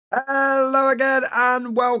Hello again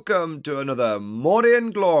and welcome to another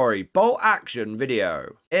Mordian Glory bolt action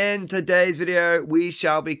video. In today's video we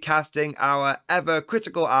shall be casting our ever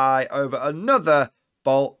critical eye over another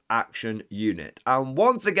bolt action unit, and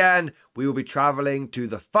once again we will be travelling to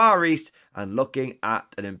the Far East and looking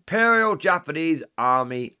at an Imperial Japanese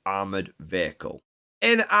Army armoured vehicle.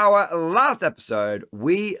 In our last episode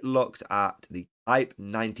we looked at the Type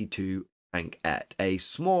 92 Tankette, a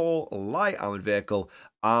small light armoured vehicle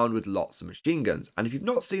armed with lots of machine guns. And if you've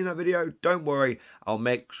not seen that video, don't worry, I'll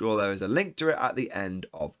make sure there is a link to it at the end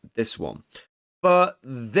of this one. But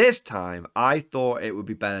this time, I thought it would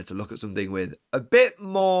be better to look at something with a bit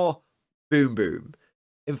more boom boom.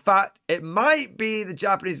 In fact, it might be the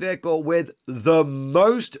Japanese vehicle with the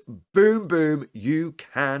most boom boom you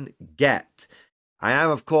can get. I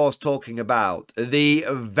am, of course, talking about the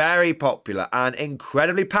very popular and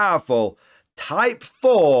incredibly powerful Type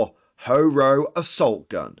 4 Horo assault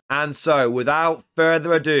gun. And so, without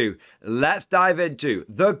further ado, let's dive into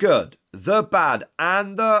the good, the bad,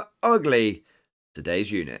 and the ugly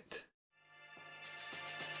today's unit.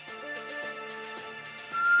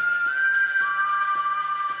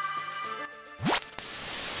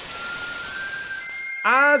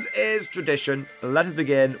 As is tradition, let us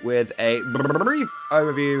begin with a brief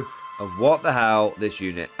overview of what the hell this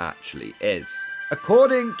unit actually is.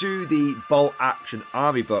 According to the Bolt Action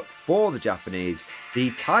Army book for the Japanese, the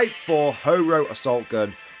Type 4 Horo assault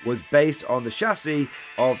gun was based on the chassis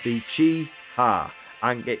of the Chi-Ha,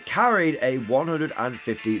 and it carried a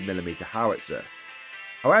 150mm howitzer.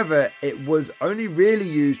 However, it was only really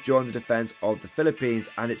used during the defense of the Philippines,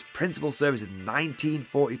 and its principal service is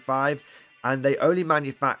 1945, and they only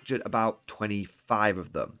manufactured about 25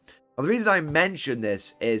 of them. Now, the reason I mention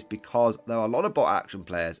this is because there are a lot of bolt action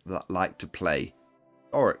players that like to play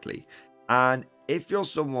historically, and if you're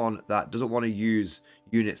someone that doesn't want to use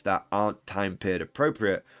units that aren't time period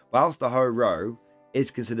appropriate, whilst the Horo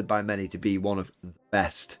is considered by many to be one of the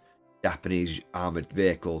best Japanese armoured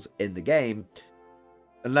vehicles in the game,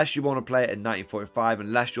 unless you want to play it in 1945,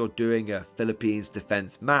 unless you're doing a Philippines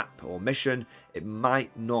defense map or mission, it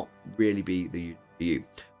might not really be the unit for you.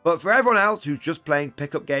 But for everyone else who's just playing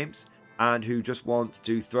pickup games and who just wants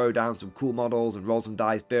to throw down some cool models and roll some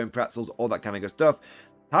dice, beer and pretzels, all that kind of good stuff,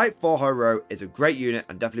 Type 4 Horo is a great unit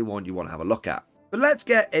and definitely one you want to have a look at. But let's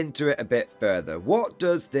get into it a bit further. What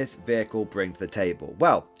does this vehicle bring to the table?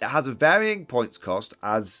 Well, it has a varying points cost,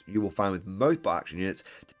 as you will find with most bolt action units,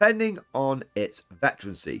 depending on its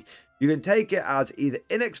veterancy. You can take it as either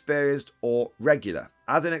inexperienced or regular.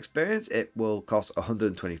 As inexperienced, it will cost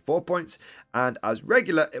 124 points, and as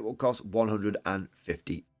regular, it will cost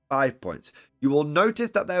 155 points. You will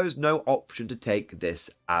notice that there is no option to take this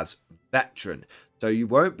as veteran, so you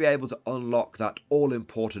won't be able to unlock that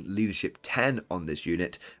all-important leadership 10 on this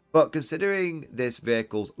unit. But considering this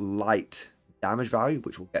vehicle's light damage value,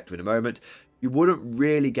 which we'll get to in a moment, you wouldn't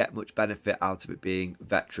really get much benefit out of it being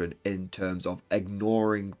veteran in terms of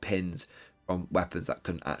ignoring pins from weapons that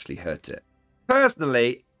couldn't actually hurt it.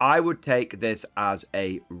 Personally, I would take this as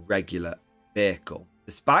a regular vehicle,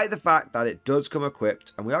 despite the fact that it does come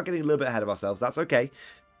equipped, and we are getting a little bit ahead of ourselves, that's okay,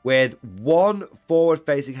 with one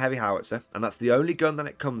forward-facing heavy howitzer, and that's the only gun that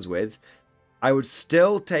it comes with. I would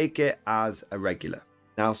still take it as a regular.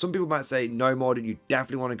 Now, some people might say, no, Morden, you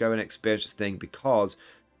definitely want to go and experience this thing because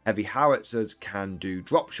heavy howitzers can do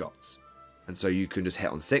drop shots. And so you can just hit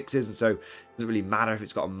on sixes, and so it doesn't really matter if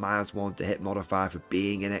it's got a -1 to hit modifier for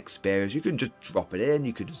being inexperienced. You can just drop it in,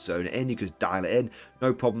 you could just zone it in, you could just dial it in,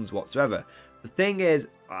 no problems whatsoever. The thing is,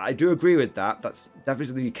 I do agree with that. That's definitely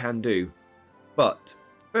something you can do. But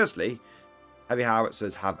firstly, heavy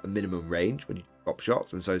howitzers have a minimum range when you drop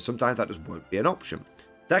shots, and so sometimes that just won't be an option.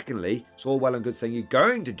 Secondly, it's all well and good saying you're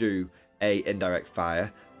going to do a indirect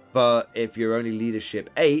fire, but if you're only leadership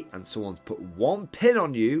 8 and someone's put one pin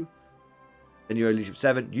on you, and you're leadership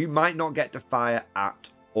 7, you might not get to fire at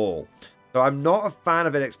all. So I'm not a fan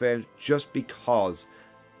of inexperience just because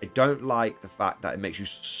I don't like the fact that it makes you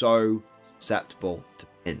so susceptible to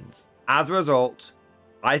pins. As a result,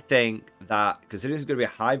 I think that considering it's going to be a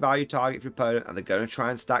high value target for your opponent and they're going to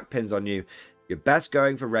try and stack pins on you, you're best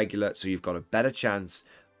going for regular, so you've got a better chance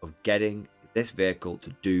of getting this vehicle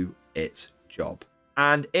to do its job.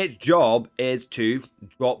 And its job is to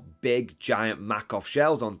drop big giant Makov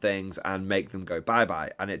shells on things and make them go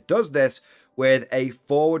bye-bye. And it does this with a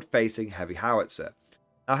forward-facing heavy howitzer.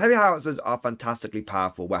 Now, heavy howitzers are fantastically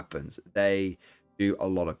powerful weapons. They do a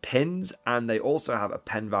lot of pins, and they also have a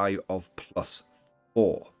pen value of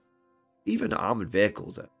 +4. Even armored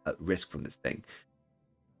vehicles are at risk from this thing.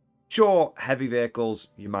 Sure, heavy vehicles,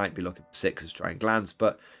 you might be looking for 6s to try and glance,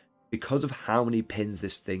 but because of how many pins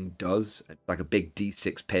this thing does, like a big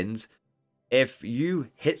D6 pins, if you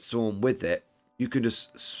hit someone with it, you can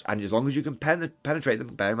just, and as long as you can penetrate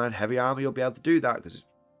them, bear in mind, heavy armor, you'll be able to do that, because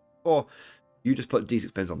or you just put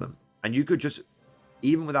D6 pins on them. And you could just,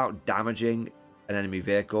 even without damaging an enemy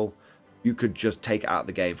vehicle, you could just take it out of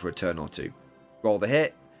the game for a turn or two. Roll the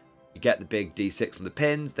hit, you get the big D6 on the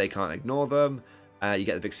pins, they can't ignore them, you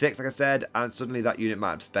get the big 6, like I said, and suddenly that unit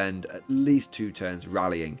might have to spend at least 2 turns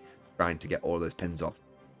rallying, trying to get all of those pins off.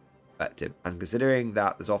 Effective. And considering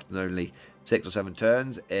that there's often only 6 or 7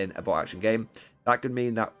 turns in a bot action game, that could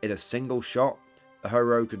mean that in a single shot, the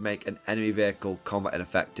hero could make an enemy vehicle combat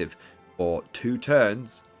ineffective for 2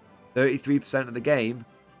 turns, 33% of the game,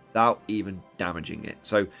 without even damaging it.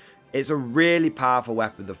 So it's a really powerful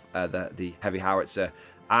weapon, the heavy howitzer,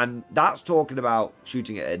 and that's talking about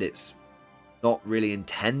shooting it at its not really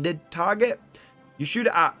intended target. You shoot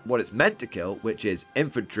it at what it's meant to kill, which is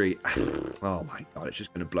infantry. Oh my god, it's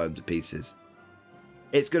just going to blow them to pieces.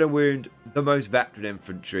 It's going to wound the most veteran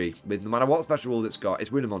infantry with no matter what special rules it's got.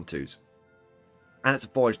 It's wound them on 2s. And it's a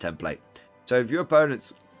forged template. So if your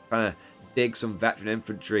opponent's trying to dig some veteran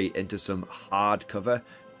infantry into some hard cover,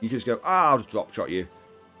 you can just go, I'll just drop shot you.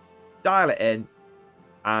 Dial it in.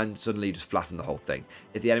 And suddenly you just flatten the whole thing.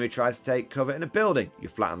 If the enemy tries to take cover in a building, you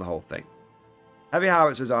flatten the whole thing. Heavy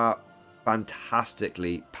howitzers are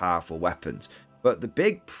fantastically powerful weapons. But the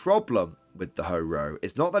big problem with the Ho-Ro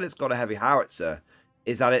is not that it's got a heavy howitzer,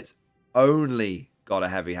 is that it's only got a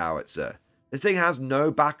heavy howitzer. This thing has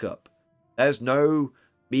no backup. There's no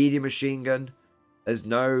medium machine gun. There's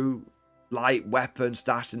no light weapon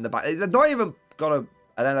stashed in the back. They've not even got an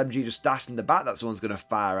LMG just stashed in the back that someone's going to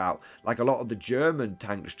fire out, like a lot of the German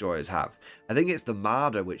tank destroyers have. I think it's the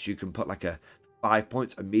Marder, which you can put like a 5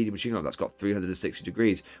 points of medium machine gun that's got 360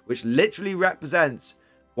 degrees, which literally represents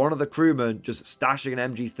one of the crewmen just stashing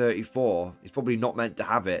an MG34. He's probably not meant to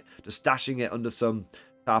have it, just stashing it under some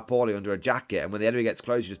tarpaulin under a jacket, and when the enemy gets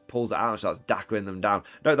close, he just pulls it out and starts dackering them down.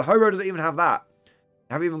 No, the Ho-Ro doesn't even have that.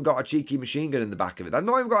 They haven't even got a cheeky machine gun in the back of it. They've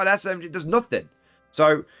not even got an SMG. It does nothing.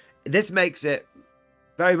 So this makes it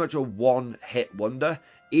very much a one-hit wonder.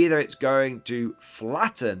 Either it's going to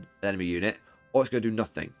flatten an enemy unit, or it's going to do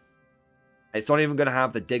nothing. It's not even going to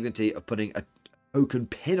have the dignity of putting a token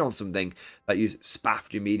pin on something that you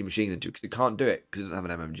spaffed your medium machine gun into, because it can't do it because it doesn't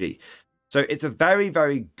have an MMG. So it's a very,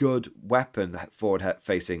 very good weapon,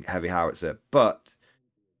 forward-facing heavy howitzer, but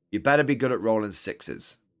you better be good at rolling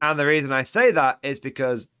 6s. And the reason I say that is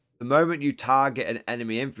because the moment you target an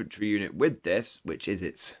enemy infantry unit with this, which is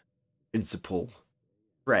its principal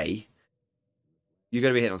prey, you're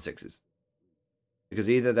going to be hitting on 6s. Because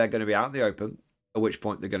either they're going to be out in the open, at which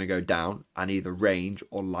point they're going to go down and either range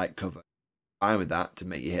or light cover. Fine with that to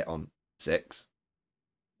make you hit on 6.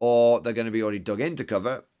 Or they're going to be already dug into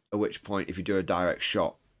cover, at which point if you do a direct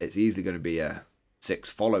shot, it's easily going to be a 6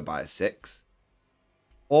 followed by a 6.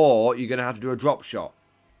 Or you're going to have to do a drop shot,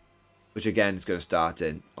 which again is going to start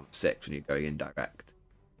in on 6 when you're going in direct.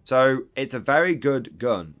 So it's a very good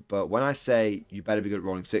gun, but when I say you better be good at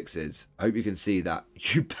rolling 6s, I hope you can see that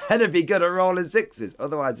you better be good at rolling 6s,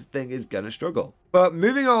 otherwise this thing is going to struggle. But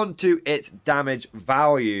moving on to its damage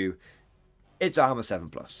value, it's armor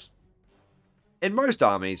 7+. In most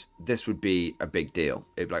armies, this would be a big deal.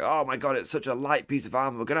 It'd be like, oh my god, it's such a light piece of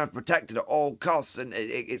armor, we're going to have to protect it at all costs, and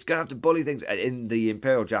it's going to have to bully things. In the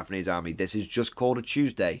Imperial Japanese Army, this is just called a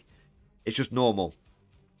Tuesday. It's just normal.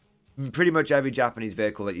 Pretty much every Japanese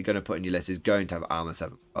vehicle that you're going to put in your list is going to have armor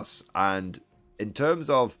 7+. And in terms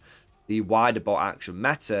of the wider bot action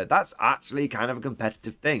meta, that's actually kind of a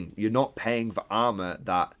competitive thing. You're not paying for armor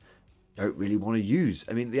that you don't really want to use.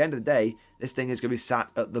 I mean, at the end of the day, this thing is going to be sat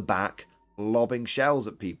at the back lobbing shells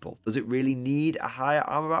at people. Does it really need a higher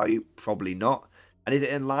armor value? Probably not. And is it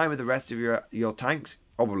in line with the rest of your tanks?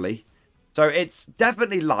 Probably. So it's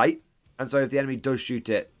definitely light. And so if the enemy does shoot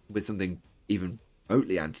it with something even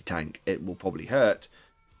remotely anti-tank, it will probably hurt.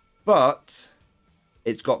 But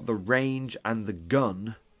it's got the range and the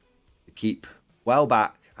gun to keep well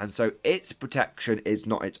back. And so its protection is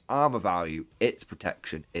not its armor value. Its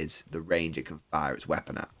protection is the range it can fire its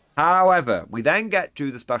weapon at. However, we then get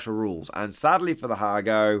to the special rules, and sadly for the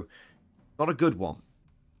Hargo, not a good one.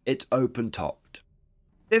 It's open-topped.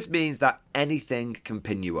 This means that anything can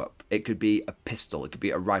pin you up. It could be a pistol, it could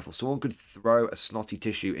be a rifle. Someone could throw a snotty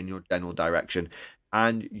tissue in your general direction,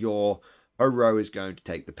 and your Ho-Ro is going to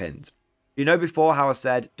take the pins. You know before how I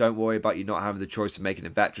said, don't worry about you not having the choice of making a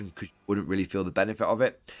veteran because you wouldn't really feel the benefit of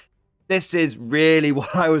it? This is really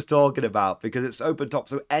what I was talking about, because it's open top,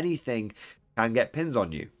 so anything can get pins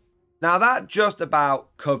on you. Now that just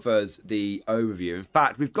about covers the overview. In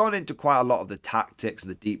fact, we've gone into quite a lot of the tactics and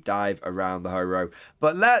the deep dive around the Horo,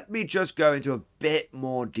 but let me just go into a bit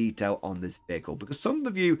more detail on this vehicle, because some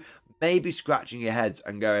of you may be scratching your heads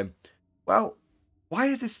and going, well, why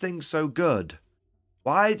is this thing so good?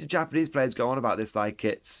 Why do Japanese players go on about this like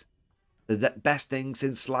it's the best thing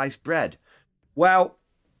since sliced bread? Well,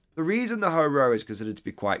 the reason the Horo is considered to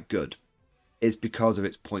be quite good is because of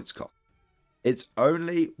its points cost. It's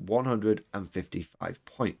only 155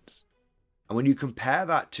 points. And when you compare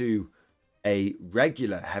that to a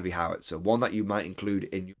regular heavy howitzer, one that you might include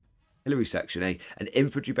in your artillery section, an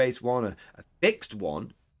infantry-based one, a fixed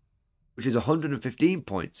one, which is 115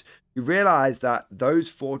 points, you realize that those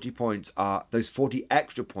 40 points are, those 40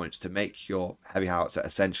 extra points to make your heavy howitzer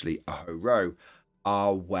essentially a Horo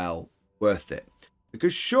are well worth it.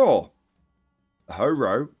 Because sure, the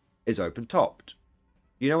Horo is open-topped.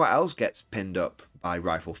 You know what else gets pinned up by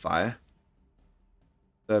rifle fire?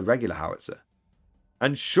 The regular howitzer.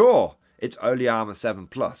 And sure, it's only armor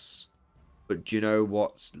 7+. But do you know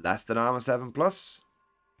what's less than armor 7+?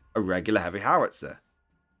 A regular heavy howitzer.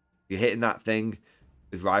 You're hitting that thing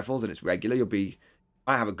with rifles and it's regular, might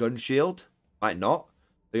have a gun shield, might not.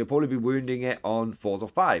 So you'll probably be wounding it on 4s or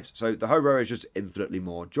 5s. So the Horo is just infinitely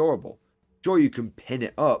more durable. Sure, you can pin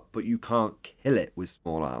it up, but you can't kill it with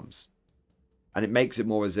small arms. And it makes it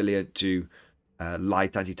more resilient to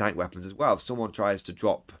light anti-tank weapons as well. If someone tries to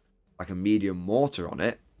drop like a medium mortar on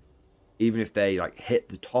it, even if they like hit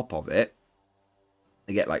the top of it,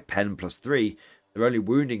 they get like pen +3, they're only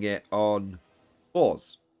wounding it on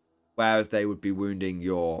 4s. Whereas they would be wounding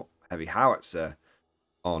your heavy howitzer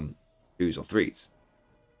on 2s or 3s.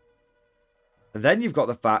 And then you've got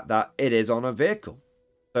the fact that it is on a vehicle.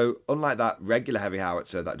 So unlike that regular heavy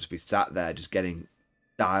howitzer that just be sat there just getting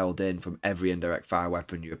dialed in from every indirect fire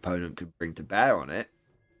weapon your opponent could bring to bear on it,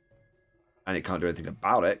 and it can't do anything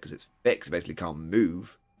about it because it's fixed, it basically can't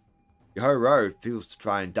move. Your Horo, if people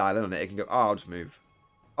try and dial in on it, it can go, oh, I'll just move.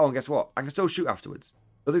 Oh, and guess what? I can still shoot afterwards.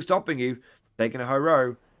 Nothing's stopping you from taking a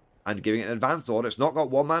Horo and giving it an advanced order. It's not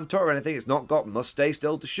got one-man turret or anything. It's not got must stay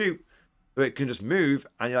still to shoot. So it can just move,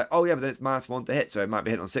 and you're like, oh yeah, but then it's -1 to hit, so it might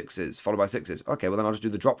be hit on 6s, followed by 6s. Okay, well then I'll just do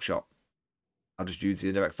the drop shot. I'll just use the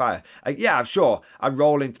indirect fire. Yeah, sure, I'm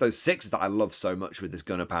rolling for those 6s that I love so much with this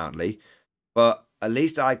gun, apparently. But at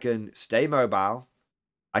least I can stay mobile.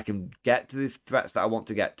 I can get to the threats that I want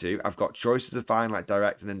to get to. I've got choices to find, like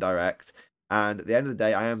direct and indirect. And at the end of the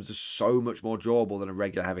day, I am just so much more durable than a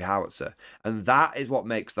regular heavy howitzer. And that is what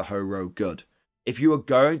makes the Horo good. If you are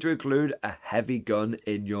going to include a heavy gun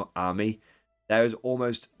in your army, there is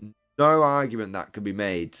almost no argument that can be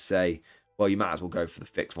made to say, well, you might as well go for the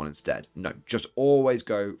fixed one instead. No, just always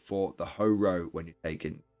go for the Horo when you're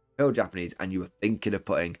taking Hill Japanese and you are thinking of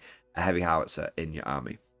putting a heavy howitzer in your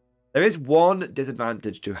army. There is one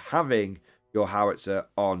disadvantage to having your howitzer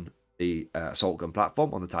on the assault gun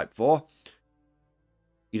platform, on the Type 4.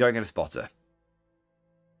 You don't get a spotter.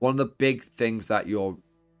 One of the big things that your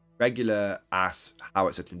regular ass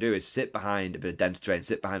howitzer can do is sit behind a bit of dense terrain,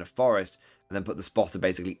 sit behind a forest, and then put the spotter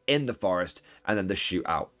basically in the forest and then the shoot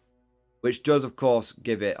out. Which does, of course,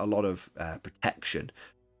 give it a lot of protection.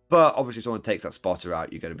 But obviously, if someone takes that spotter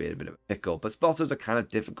out, you're going to be in a bit of a pickle. But spotters are kind of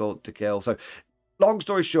difficult to kill. So, long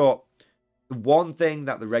story short, the one thing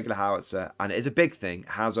that the regular howitzer, and it is a big thing,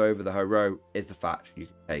 has over the Horo is the fact you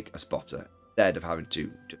can take a spotter instead of having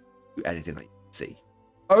to do anything that you can see.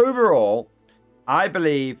 Overall, I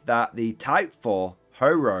believe that the Type 4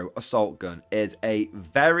 Horo assault gun is a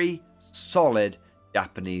very solid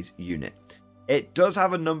Japanese unit. It does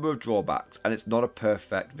have a number of drawbacks, and it's not a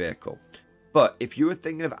perfect vehicle. But if you were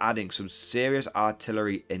thinking of adding some serious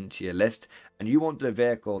artillery into your list, and you wanted a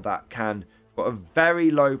vehicle that can, for a very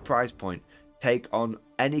low price point, take on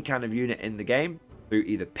any kind of unit in the game through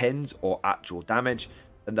either pins or actual damage,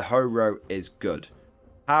 then the Horo is good.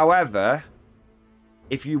 However,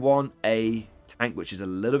 if you want a tank which is a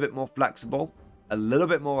little bit more flexible, a little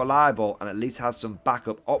bit more reliable, and at least has some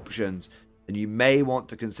backup options, then you may want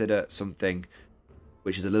to consider something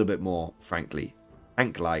which is a little bit more, frankly,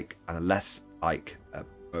 tank-like and less like a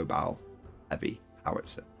mobile heavy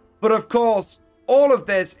howitzer. But of course, all of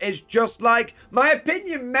this is just like my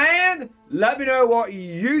opinion, man. Let me know what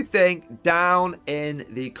you think down in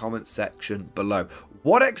the comment section below.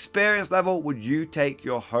 What experience level would you take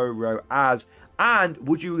your Horo as? And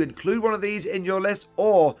would you include one of these in your list?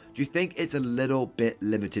 Or do you think it's a little bit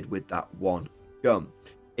limited with that one gun?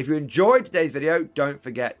 If you enjoyed today's video, don't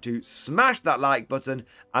forget to smash that like button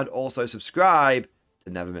and also subscribe to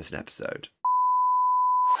never miss an episode.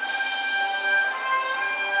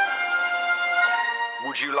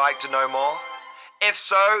 Would you like to know more? If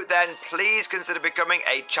so, then please consider becoming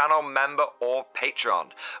a channel member or patron.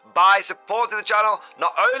 By supporting the channel,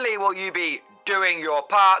 not only will you be doing your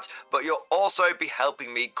part, but you'll also be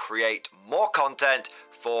helping me create more content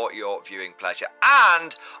for your viewing pleasure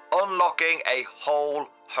and unlocking a whole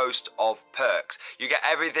host of perks. You get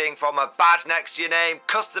everything from a badge next to your name,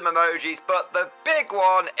 custom emojis, but the big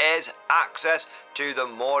one is access to the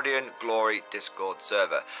Mordian Glory Discord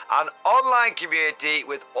server, an online community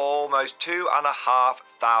with almost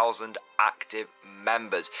 2,500 active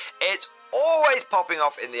members. It's always popping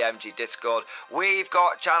off in the MG Discord. We've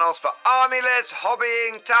got channels for army lists,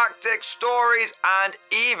 hobbying, tactics, stories, and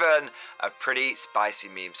even a pretty spicy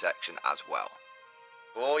meme section as well.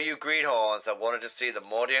 For all you greenhorns that wanted to see the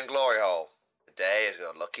Mordian Glory Hole, today is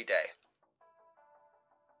your lucky day.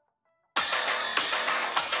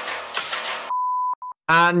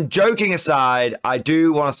 And joking aside, I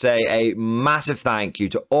do want to say a massive thank you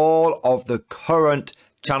to all of the current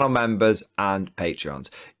channel members and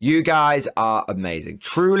patrons. You guys are amazing.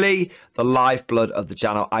 Truly the lifeblood of the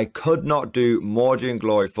channel. I could not do Mordian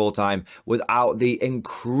Glory full time without the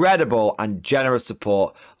incredible and generous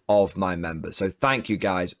support of my members. So thank you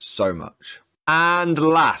guys so much. And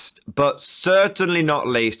last but certainly not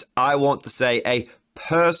least, I want to say a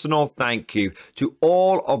personal thank you to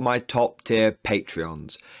all of my top tier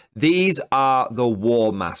Patreons. These are the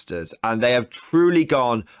War Masters, and they have truly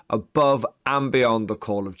gone above and beyond the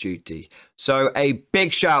call of duty. So a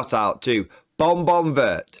big shout out to Bon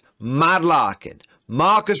Vert, Mad Larkin,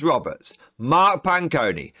 Marcus Roberts, Mark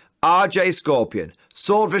Panconi, RJ Scorpion,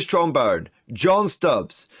 Swordfish Trombone, John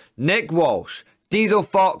Stubbs, Nick Walsh, Diesel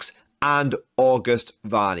Fox, and August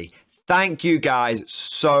Varney. Thank you guys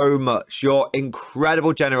so much. Your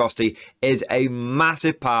incredible generosity is a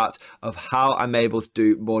massive part of how I'm able to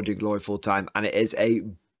do Mordian Glory full time, and it is a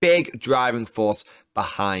big driving force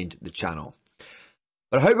behind the channel.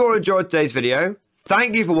 But I hope you all enjoyed today's video.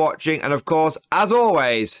 Thank you for watching, and of course, as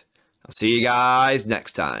always, I'll see you guys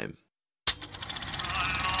next time.